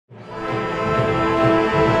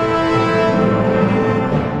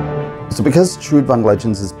So because Trudvang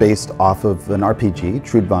Legends is based off of an RPG,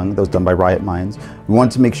 Trudvang, that was done by Riot Minds, we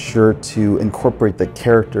wanted to make sure to incorporate the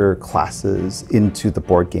character classes into the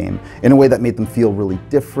board game in a way that made them feel really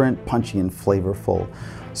different, punchy, and flavorful.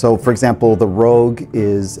 So for example, the rogue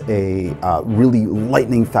is a really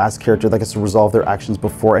lightning fast character that gets to resolve their actions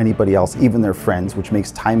before anybody else, even their friends, which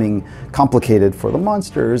makes timing complicated for the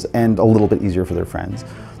monsters and a little bit easier for their friends.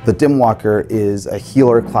 The Dimwalker is a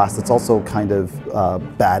healer class that's also kind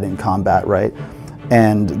of bad in combat, right?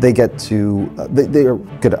 And they get to, they are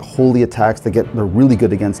good at holy attacks, they're really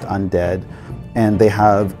good against undead, and they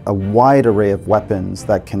have a wide array of weapons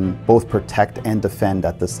that can both protect and defend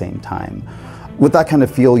at the same time. With that kind of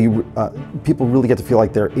feel, people really get to feel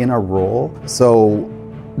like they're in a role. So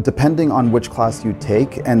depending on which class you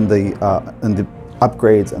take and the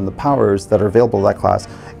upgrades and the powers that are available to that class,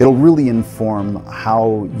 it'll really inform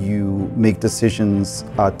how you make decisions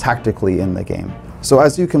tactically in the game. So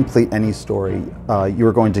as you complete any story,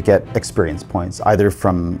 you're going to get experience points, either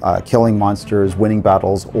from killing monsters, winning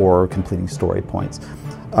battles, or completing story points.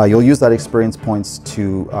 You'll use that experience points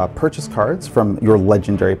to purchase cards from your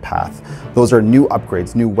legendary path. Those are new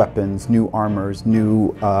upgrades, new weapons, new armors,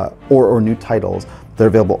 new or new titles. They're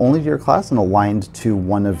available only to your class and aligned to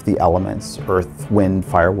one of the elements, earth, wind,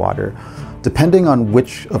 fire, water. Depending on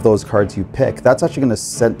which of those cards you pick, that's actually going to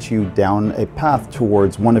set you down a path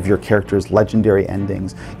towards one of your character's legendary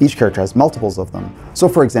endings. Each character has multiples of them. So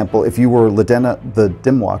for example, if you were Ledena the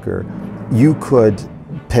Dimwalker, you could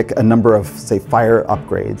pick a number of, say,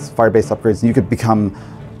 fire-based upgrades, and you could become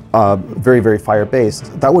very, very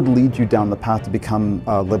fire-based. That would lead you down the path to become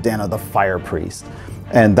Ledena the Fire Priest.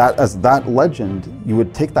 And as that legend, you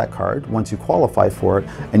would take that card once you qualify for it,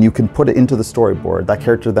 and you can put it into the storyboard. That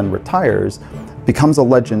character then retires, becomes a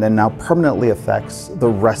legend, and now permanently affects the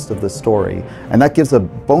rest of the story. And that gives a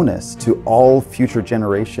bonus to all future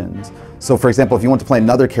generations. So for example, if you want to play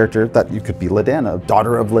another character, that you could be Ledena,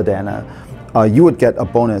 daughter of Ledena, you would get a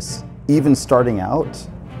bonus even starting out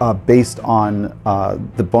based on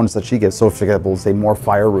the bonus that she gives. So for example, say more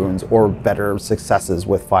fire runes or better successes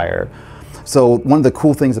with fire. So one of the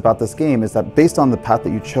cool things about this game is that based on the path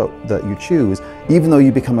that you choose, even though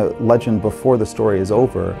you become a legend before the story is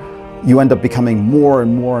over, you end up becoming more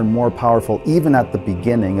and more and more powerful even at the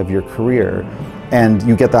beginning of your career. And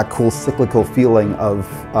you get that cool cyclical feeling of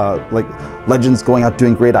like legends going out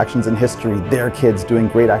doing great actions in history, their kids doing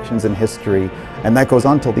great actions in history, and that goes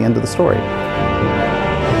on till the end of the story.